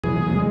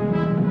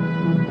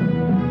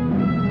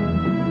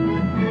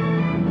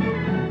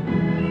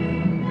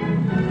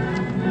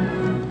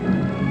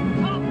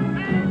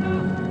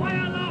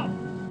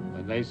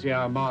they see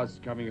our masts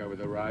coming over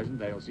the horizon,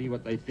 they'll see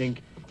what they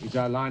think is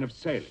our line of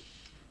sailing.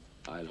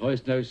 I'll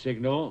hoist no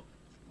signal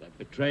that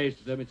betrays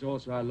to them it's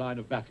also our line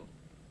of battle.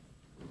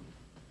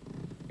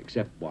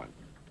 Except one.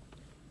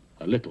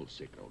 A little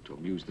signal to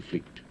amuse the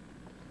fleet.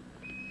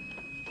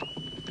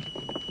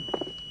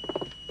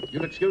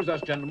 You'll excuse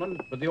us, gentlemen,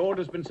 but the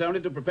order's been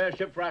sounded to prepare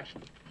ship for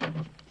action.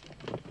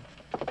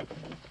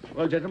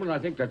 Well, gentlemen, I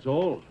think that's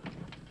all.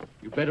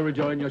 You'd better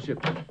rejoin your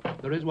ships.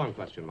 There is one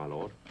question, my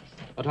lord.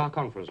 At our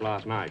conference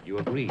last night, you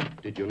agreed,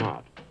 did you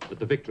not, that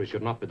the Victory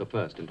should not be the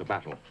first into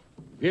battle?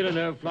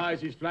 Villeneuve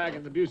flies his flag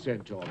in the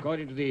Bucentaur.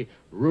 According to the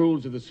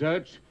rules of the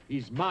search,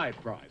 he's my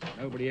prize,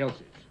 nobody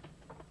else's.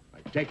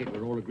 I take it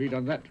we're all agreed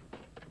on that.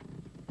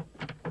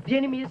 The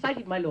enemy is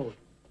sighted, my lord.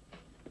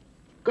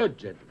 Good,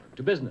 gentlemen.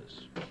 To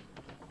business.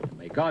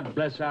 May God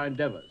bless our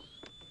endeavors.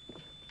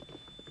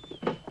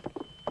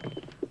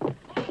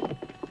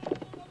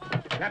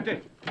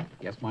 Captain.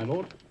 Yes, my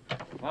lord?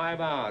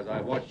 5 hours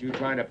I've watched you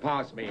trying to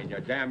pass me in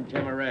your damn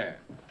Temeraire.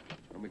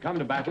 When we come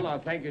to battle, I'll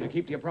thank you to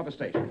keep to your proper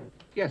station.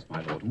 Yes,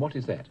 my lord. And what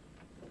is that?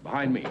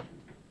 Behind me.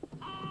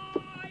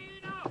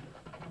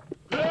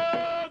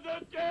 Clear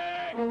the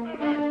deck!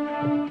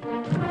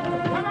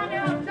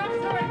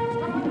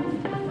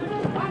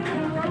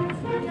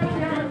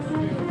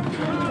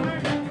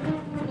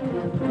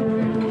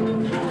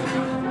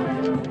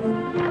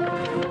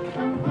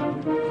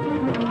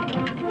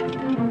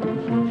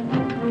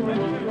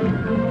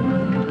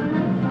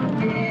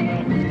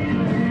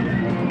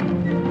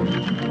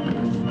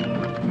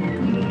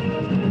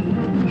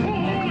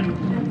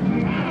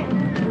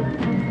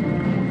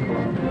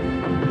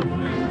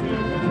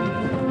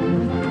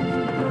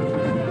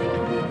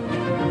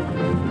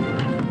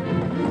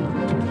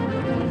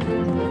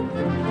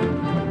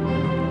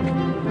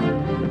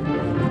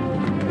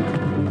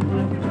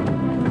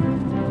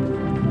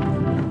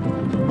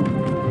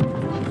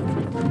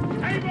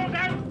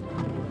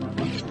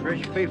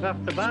 Beef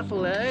up the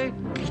battle, eh?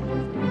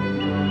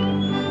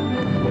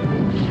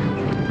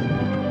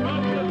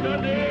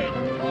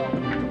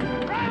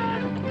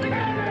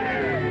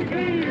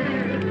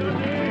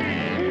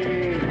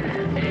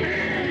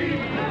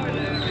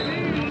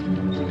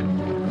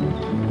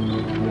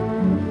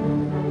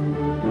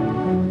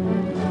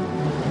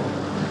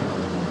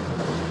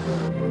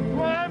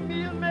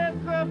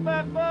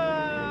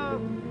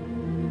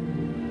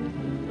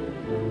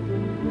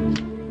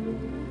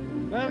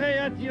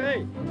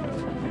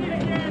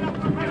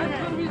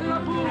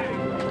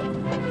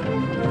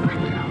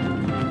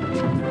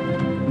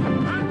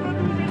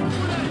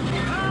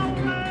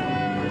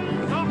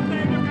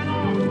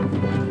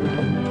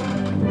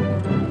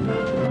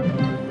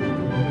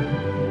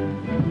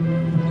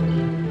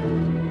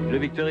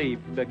 Victory,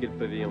 plus bas que le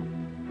pavillon.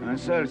 Un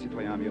seul,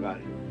 citoyen amiral.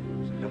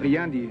 Ça ne veut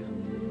rien dire.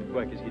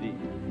 Quoi, qu'est-ce qu'il dit?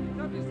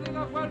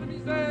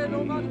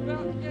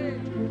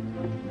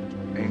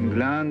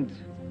 England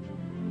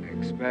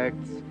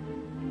expects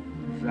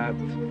that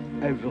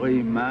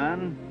every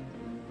man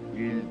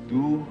will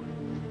do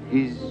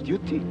his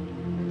duty.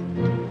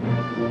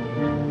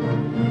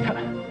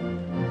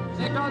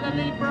 Second the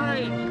lead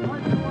brave!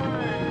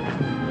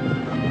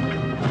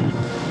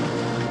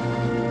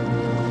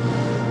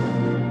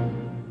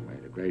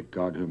 Great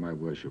God whom I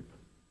worship,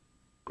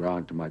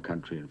 grant to my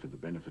country and for the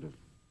benefit of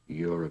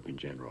Europe in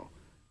general,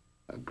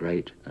 a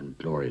great and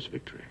glorious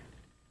victory.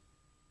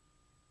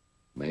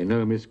 May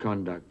no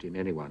misconduct in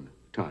anyone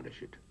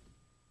tarnish it.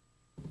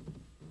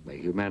 May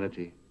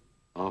humanity,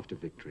 after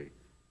victory,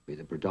 be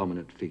the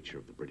predominant feature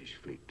of the British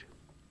fleet.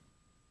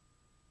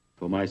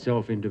 For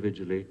myself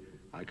individually,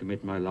 I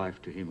commit my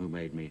life to him who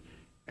made me,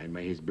 and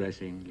may his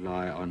blessing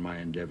lie on my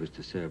endeavors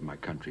to serve my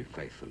country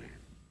faithfully.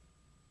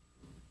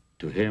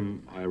 To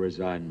him I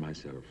resign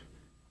myself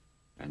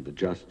and the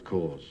just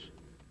cause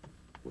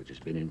which has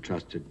been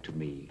entrusted to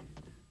me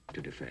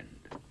to defend.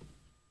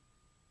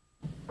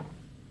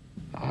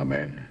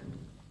 Amen.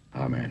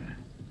 Amen.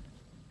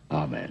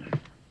 Amen.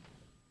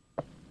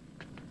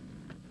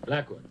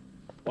 Blackwood,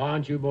 why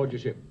aren't you aboard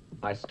your ship?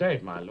 I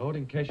stayed, my lord,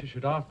 in case you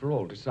should after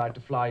all decide to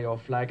fly your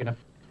flag in a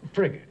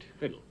frigate.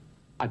 Fiddle.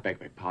 I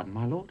beg your pardon,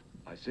 my lord?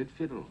 I said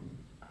fiddle.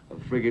 A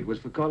frigate was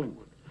for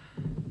Collingwood.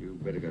 You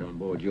better get on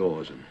board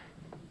yours and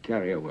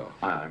carry her well.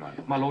 Aye,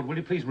 my lord, will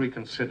you please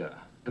reconsider?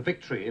 The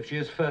Victory, if she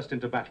is first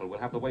into battle, will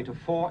have the weight of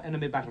 4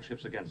 enemy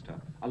battleships against her,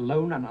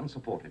 alone and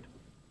unsupported.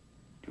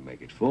 You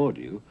make it 4, do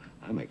you?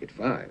 I make it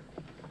 5.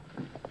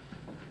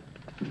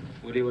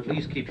 Will you at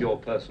least keep your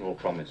personal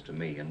promise to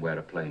me and wear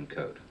a plain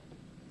coat?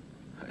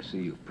 I see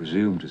you've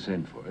presumed to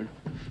send for it.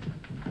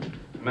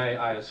 May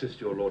I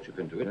assist your lordship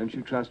into it? Don't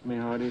you trust me,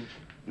 Hardy?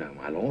 No,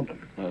 my lord.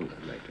 Oh,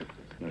 later.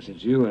 Now,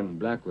 since you and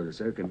Blackwood are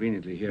so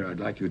conveniently here,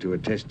 I'd like you to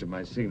attest to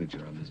my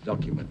signature on this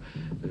document.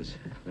 There's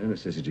no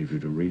necessity for you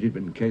to read it,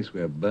 but in case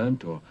we're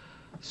burnt or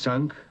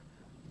sunk,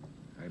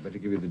 I'd better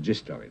give you the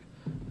gist of it.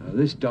 Now,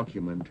 this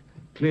document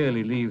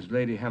clearly leaves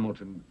Lady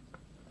Hamilton...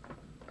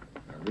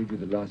 I'll read you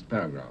the last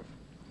paragraph.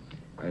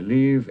 I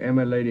leave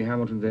Emma Lady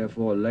Hamilton,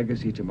 therefore, a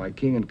legacy to my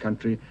king and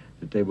country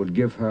that they will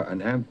give her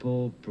an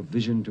ample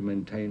provision to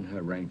maintain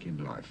her rank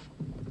in life.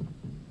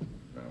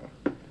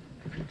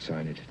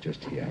 Sign it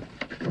just here.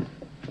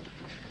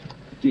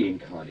 Dean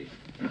Cardi.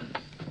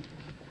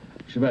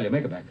 Chevalier,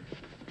 make it back.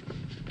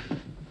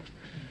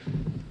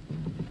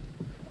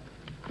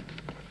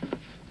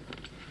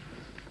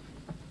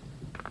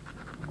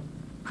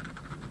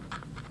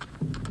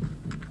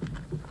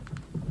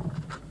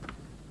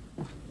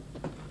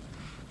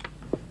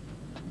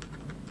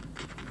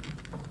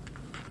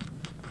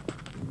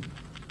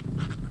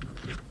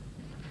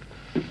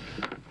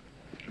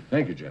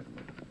 Thank you,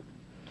 gentlemen.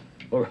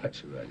 All right,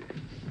 Chevalier.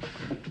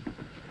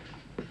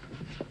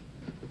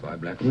 Goodbye,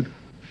 Blackwood.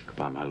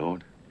 Goodbye, my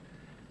lord.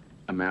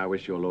 And may I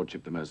wish your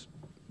lordship the most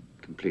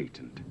complete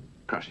and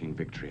crushing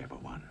victory ever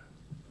won.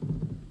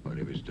 Well,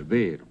 if it's to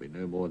be, it'll be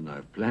no more than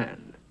I've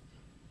planned.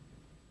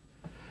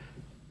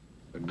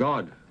 But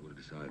God will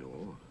decide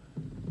all.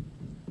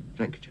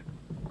 Thank you, gentlemen.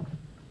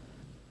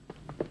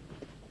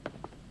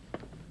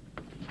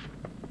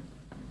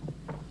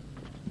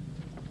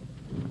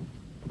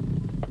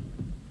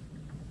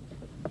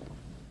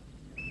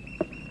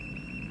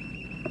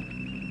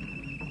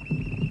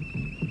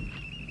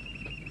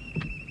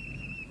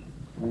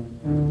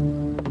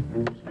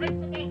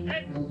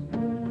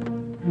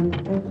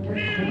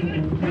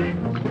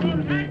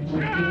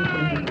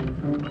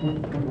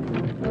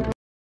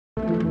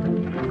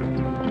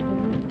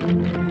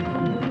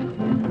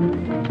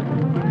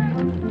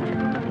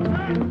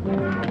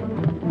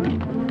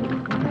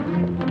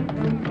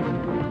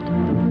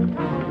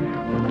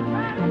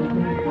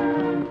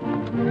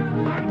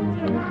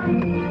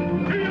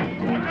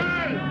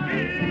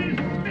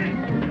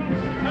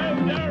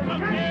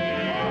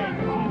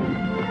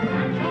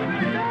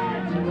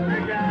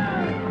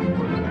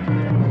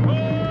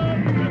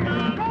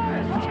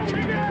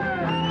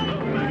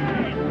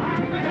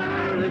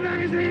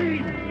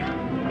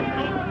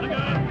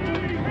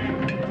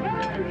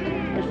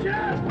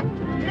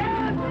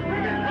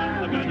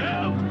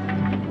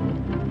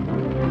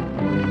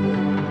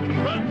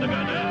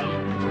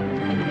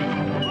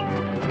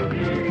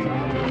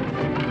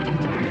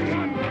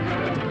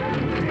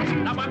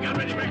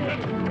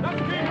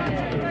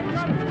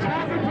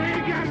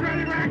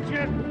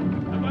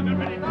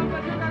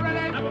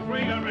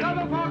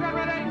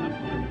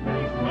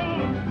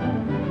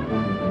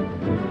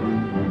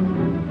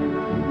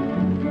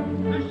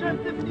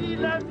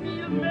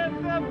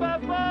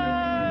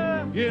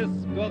 Yes,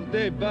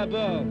 bordez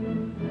bâbord.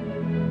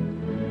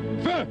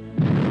 Feu!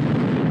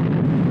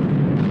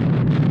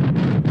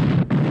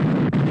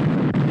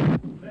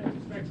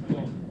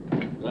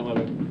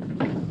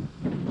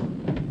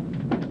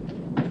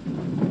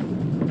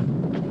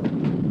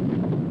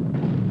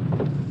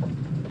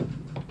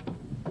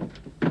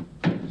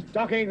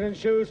 Stockings and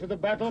shoes for the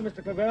battle,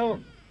 Mr.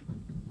 Clavell.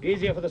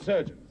 Easier for the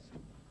surgeons.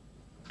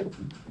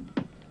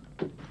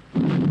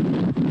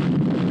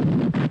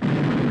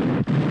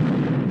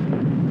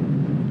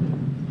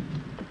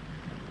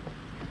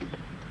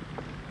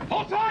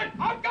 Hold tight!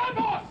 I'm gone,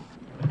 boss!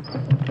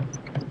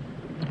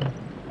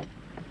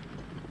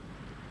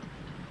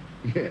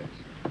 Yes.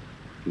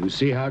 You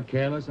see how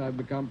careless I've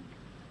become?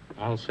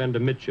 I'll send a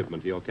midshipman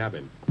to your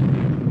cabin. I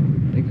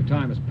think the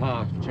time has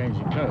passed for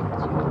changing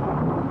clothes.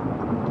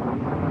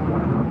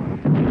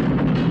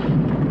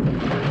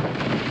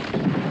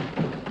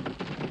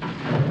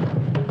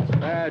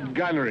 Bad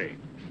gunnery.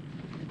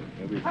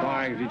 They'll be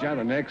firing at each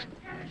other next.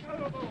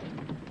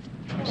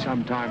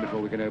 Some time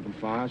before we can open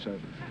fire, so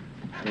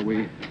shall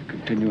we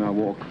continue our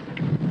walk?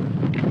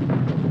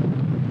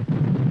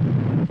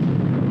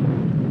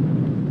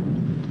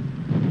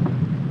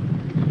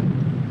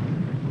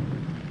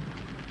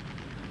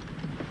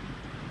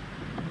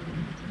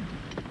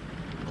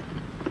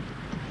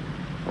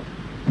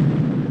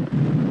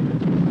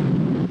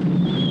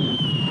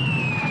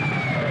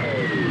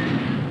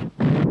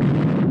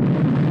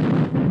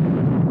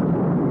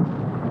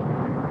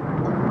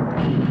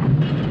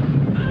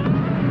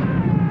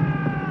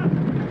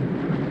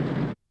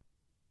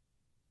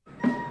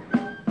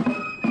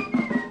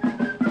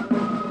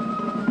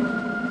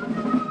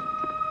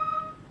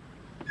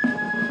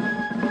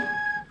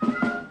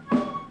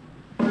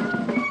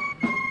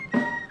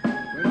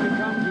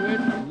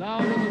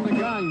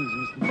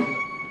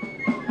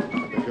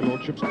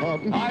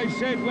 Pardon? I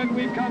said when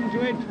we come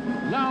to it,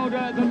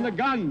 louder than the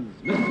guns,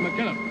 Mr.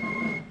 McKillop.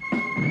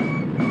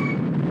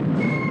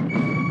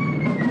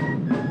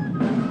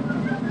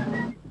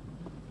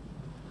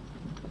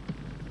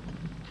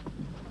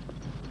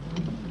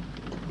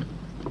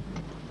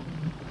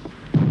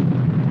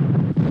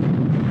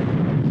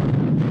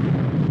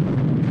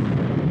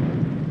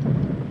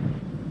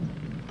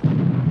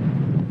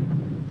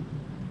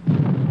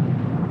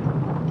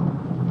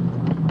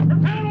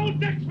 Prepare all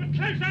decks for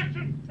close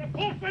action!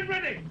 Reinforcement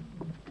ready!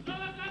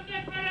 Lower gun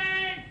deck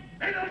ready!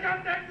 Middle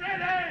gun deck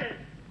ready!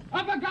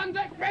 Upper gun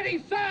deck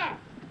ready, sir!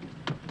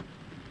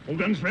 All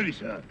guns ready,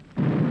 sir.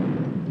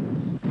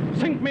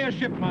 Sink me a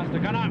ship, Master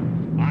Gunner.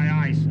 Aye,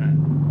 aye, sir.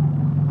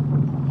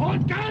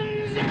 Hold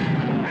guns!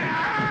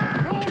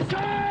 All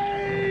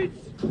sides!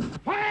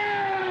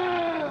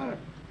 Fire!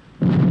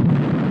 Fire!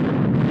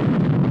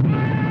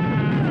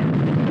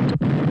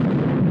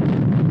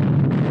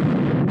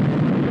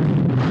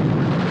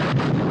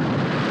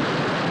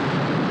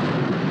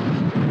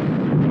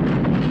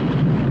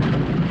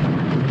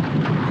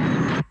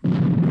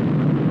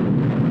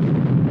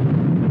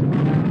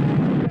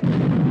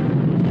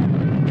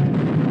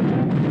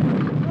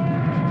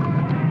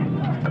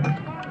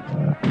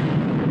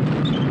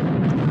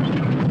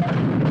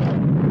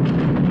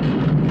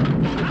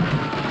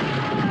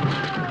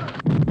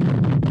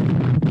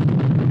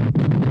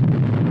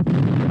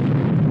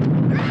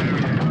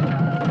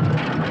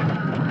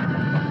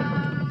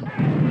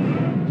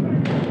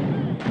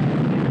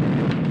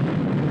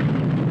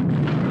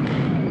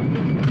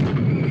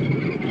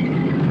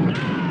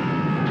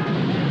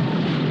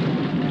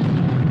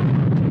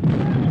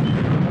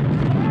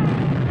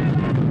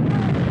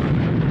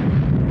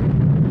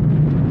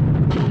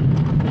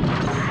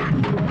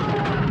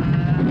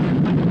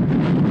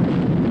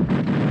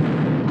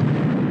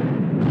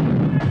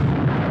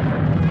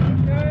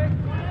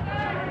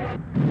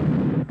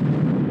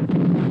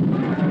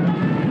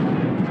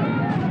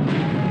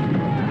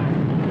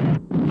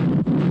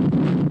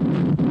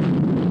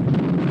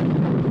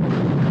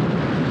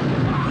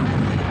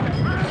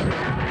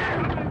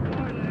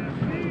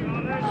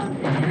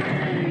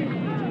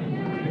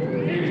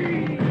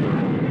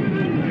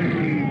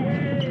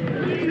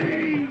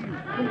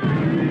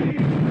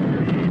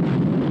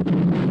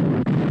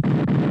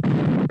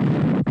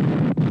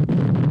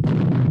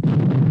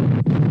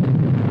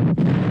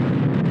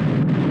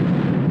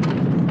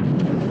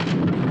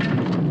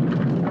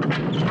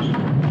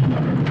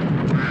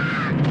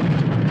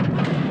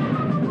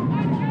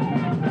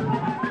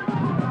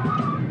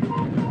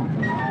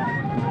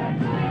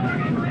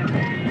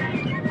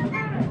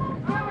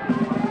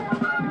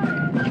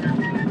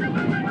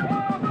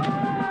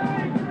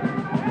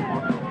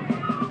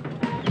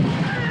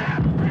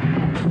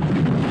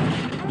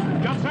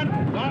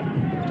 Midshipman!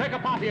 Sir, take a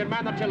party and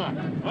man the tiller.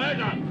 Well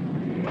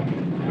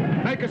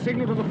done. Make a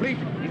signal to the fleet.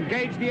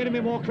 Engage the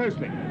enemy more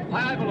closely. Aye,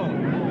 aye, my lord.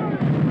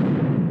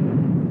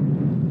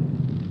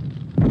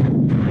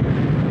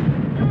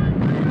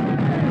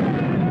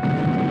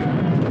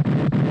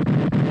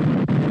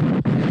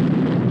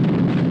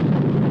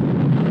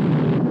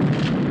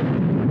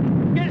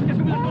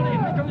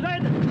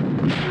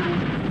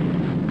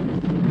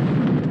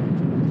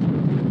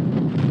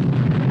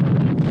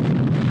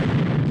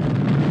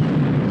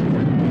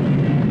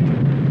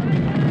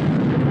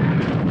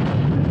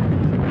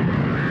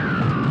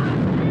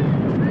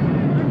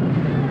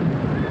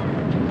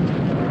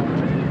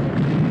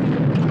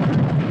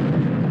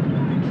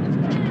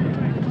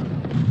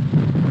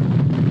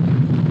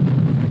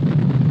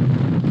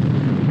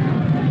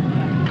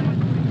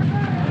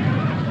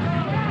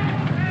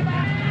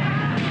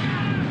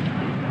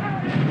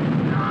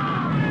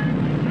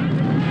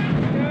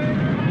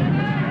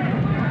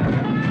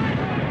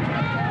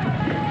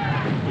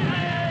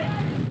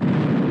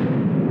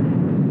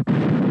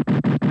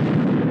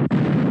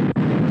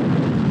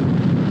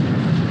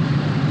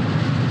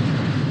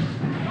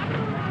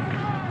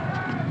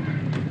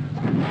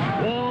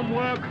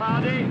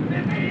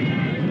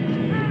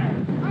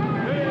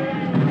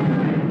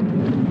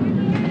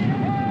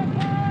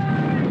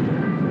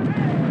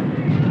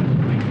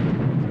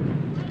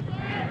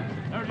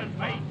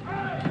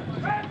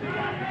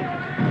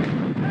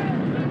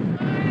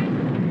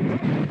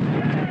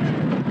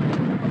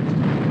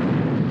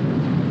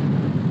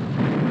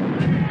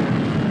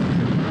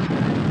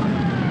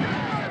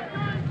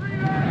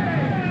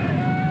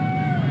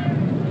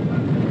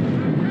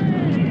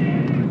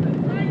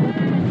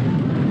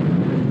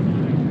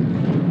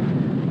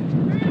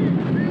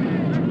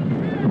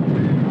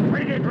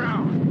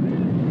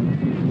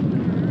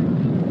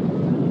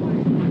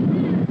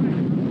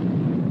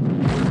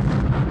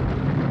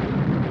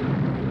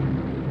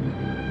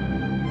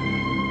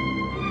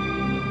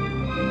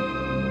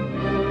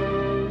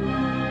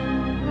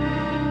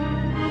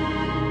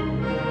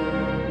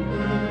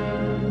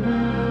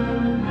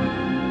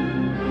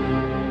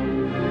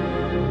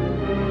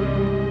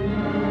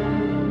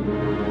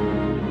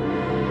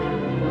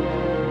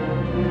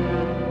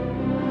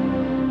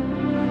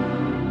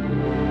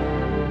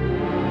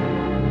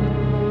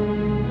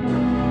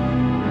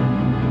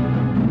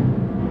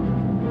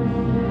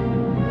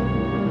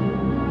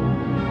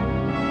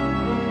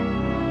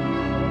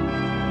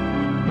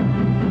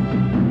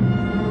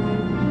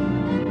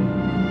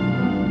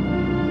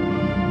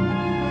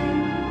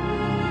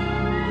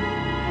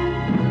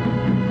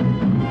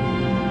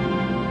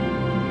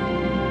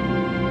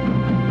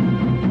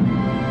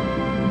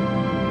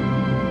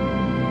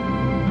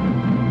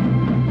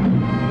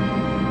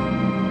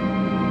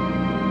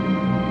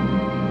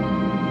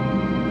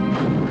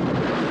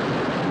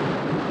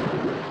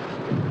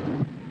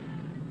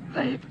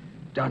 They've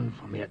done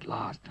for me at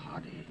last,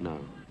 Hardy. No.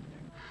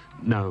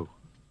 No.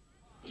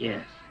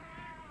 Yes.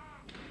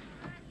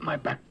 My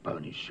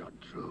backbone is shot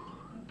through.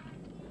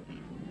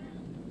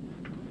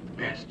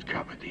 Best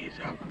cover these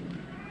up.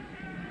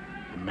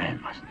 The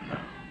men must know.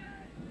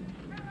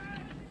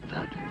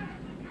 That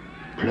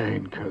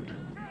plain coat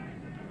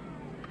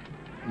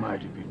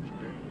might have been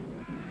spared.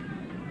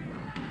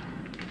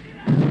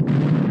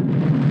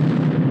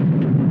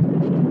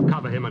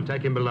 Cover him and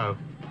take him below.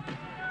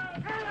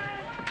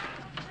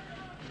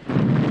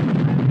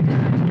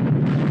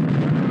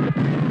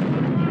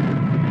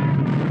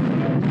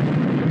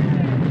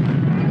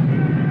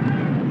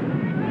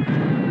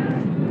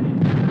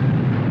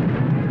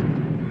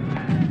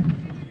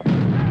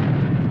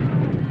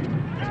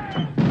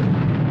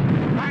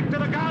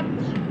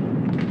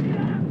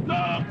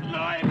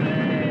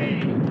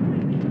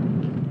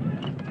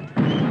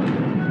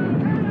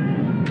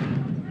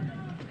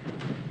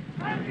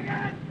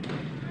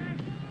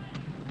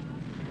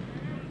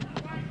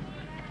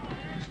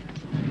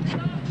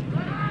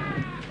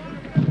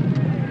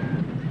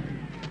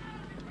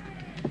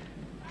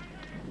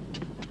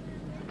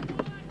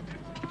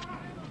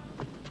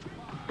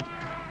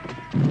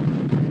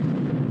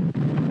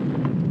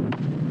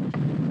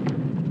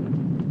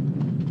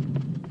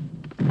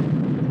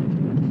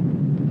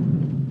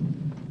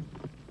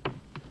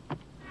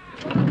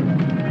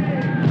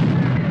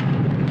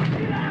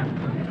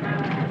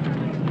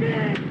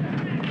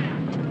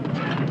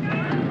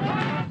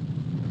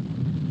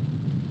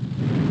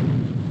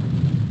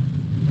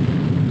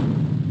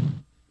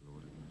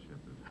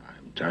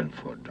 Done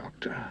for,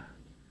 Doctor.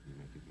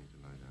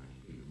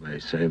 You may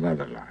save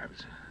other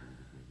lives.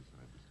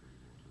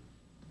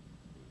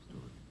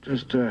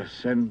 Just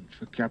send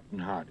for Captain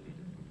Hardy.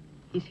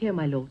 He's here,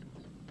 my lord.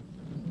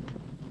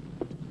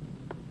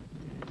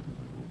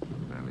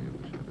 Valley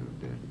of the shadow of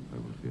death, I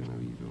will fear no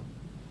evil.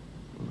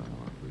 For thou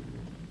art with me.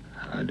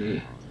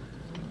 Hardy.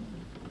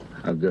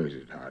 How goes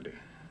it, Hardy?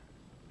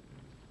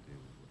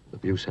 The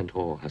Bew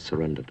Centaur has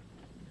surrendered.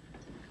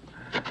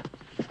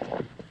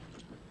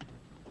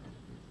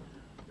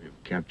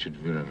 We've captured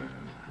Villeneuve.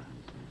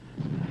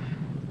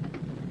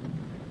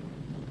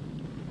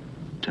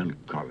 Tell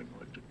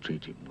Collingwood to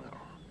treat him well.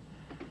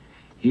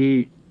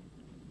 He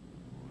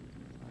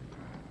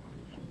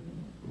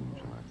Whom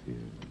shall I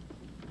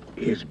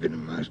fear? has been a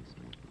most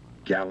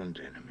gallant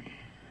enemy.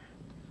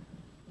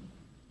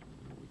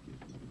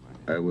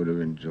 I would have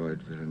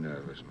enjoyed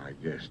Villeneuve as my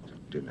guest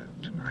at dinner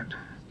tonight.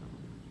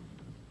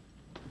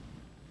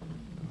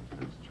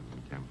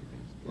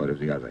 What of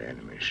the other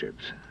enemy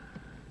ships?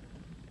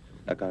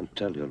 I can't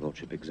tell your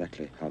lordship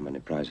exactly how many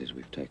prizes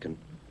we've taken,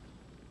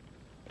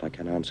 but I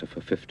can answer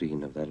for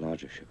 15 of their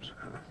larger ships.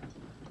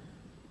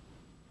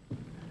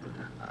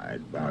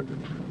 I'd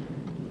bargained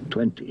for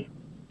 20.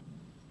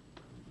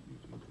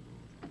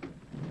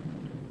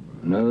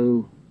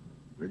 No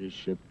British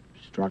ship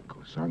struck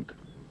or sunk?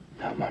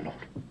 No, my lord.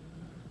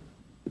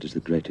 It is the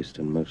greatest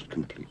and most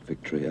complete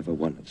victory ever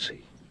won at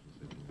sea.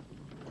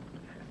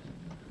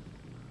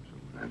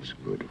 That's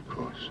good, of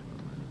course.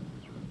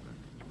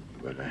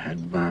 But I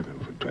had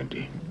bargained for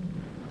 20.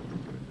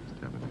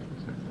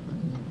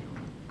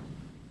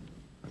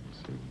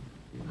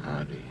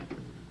 Hardy.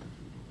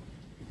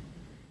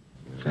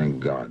 Thank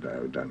God I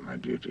have done my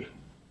duty.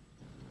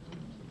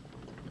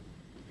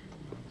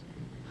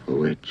 For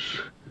which,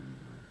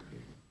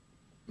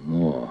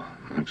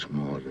 much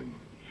more than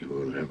you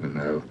will ever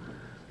know,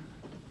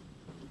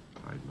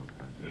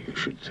 you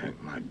should thank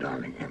my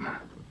darling Emma.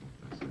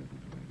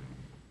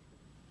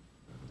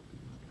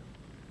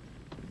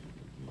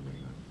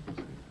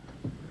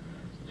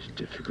 It's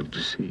difficult to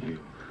see you.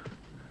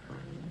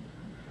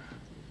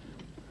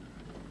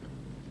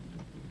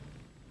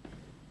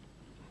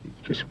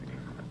 Kiss me.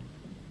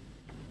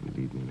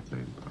 Lead me in a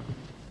plain path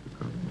to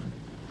God mine.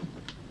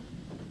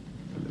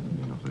 Deliver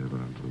me not over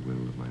unto the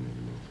will of mine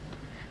enemies.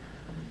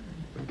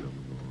 Wait on the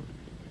Lord.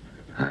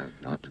 I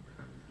have not.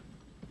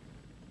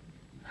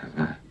 Have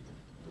I?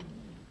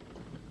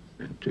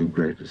 Been too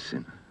great a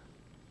sinner.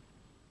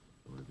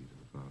 Glory be to the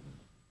Father,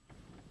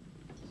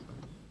 to the Son,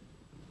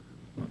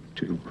 Not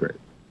too great. as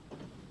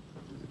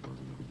it was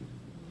in the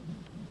beginning,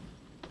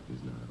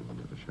 is now, and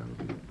ever shall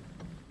be,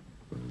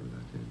 world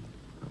without end.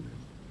 Amen.